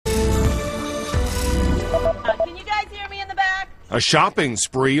A shopping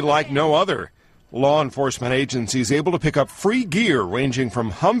spree like no other. Law enforcement agencies able to pick up free gear ranging from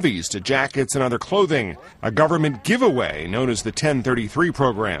Humvees to jackets and other clothing. A government giveaway known as the 1033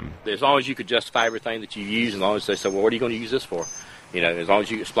 program. As long as you could justify everything that you use, as long as they said, well, what are you going to use this for? As long as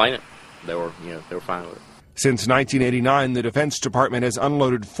you explain it, they were fine with it. Since 1989, the Defense Department has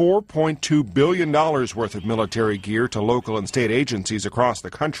unloaded $4.2 billion worth of military gear to local and state agencies across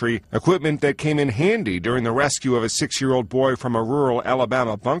the country, equipment that came in handy during the rescue of a 6-year-old boy from a rural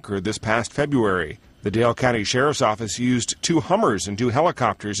Alabama bunker this past February. The Dale County Sheriff's Office used 2 Hummers and 2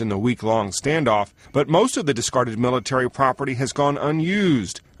 helicopters in the week-long standoff, but most of the discarded military property has gone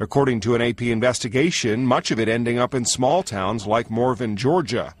unused. According to an AP investigation, much of it ending up in small towns like Morven,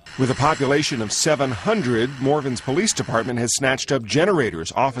 Georgia. With a population of 700, Morven's police department has snatched up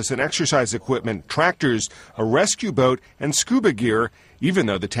generators, office and exercise equipment, tractors, a rescue boat, and scuba gear, even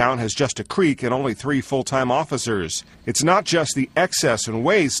though the town has just a creek and only 3 full-time officers. It's not just the excess and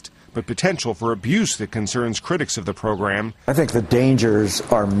waste, but potential for abuse that concerns critics of the program. I think the dangers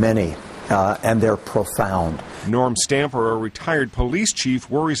are many, and they're profound. Norm Stamper, a retired police chief,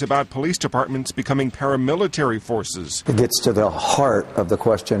 worries about police departments becoming paramilitary forces. It gets to the heart of the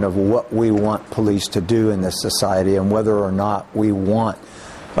question of what we want police to do in this society and whether or not we want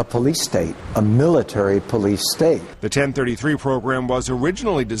a police state, a military police state. The 1033 program was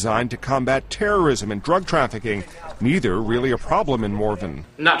originally designed to combat terrorism and drug trafficking, neither really a problem in Morven.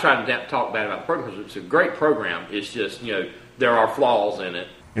 I'm not trying to talk bad about the program because it's a great program. It's just, there are flaws in it.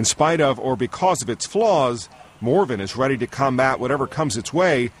 In spite of or because of its flaws, Morven is ready to combat whatever comes its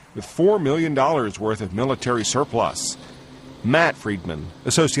way with $4 million worth of military surplus. Matt Friedman,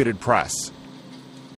 Associated Press.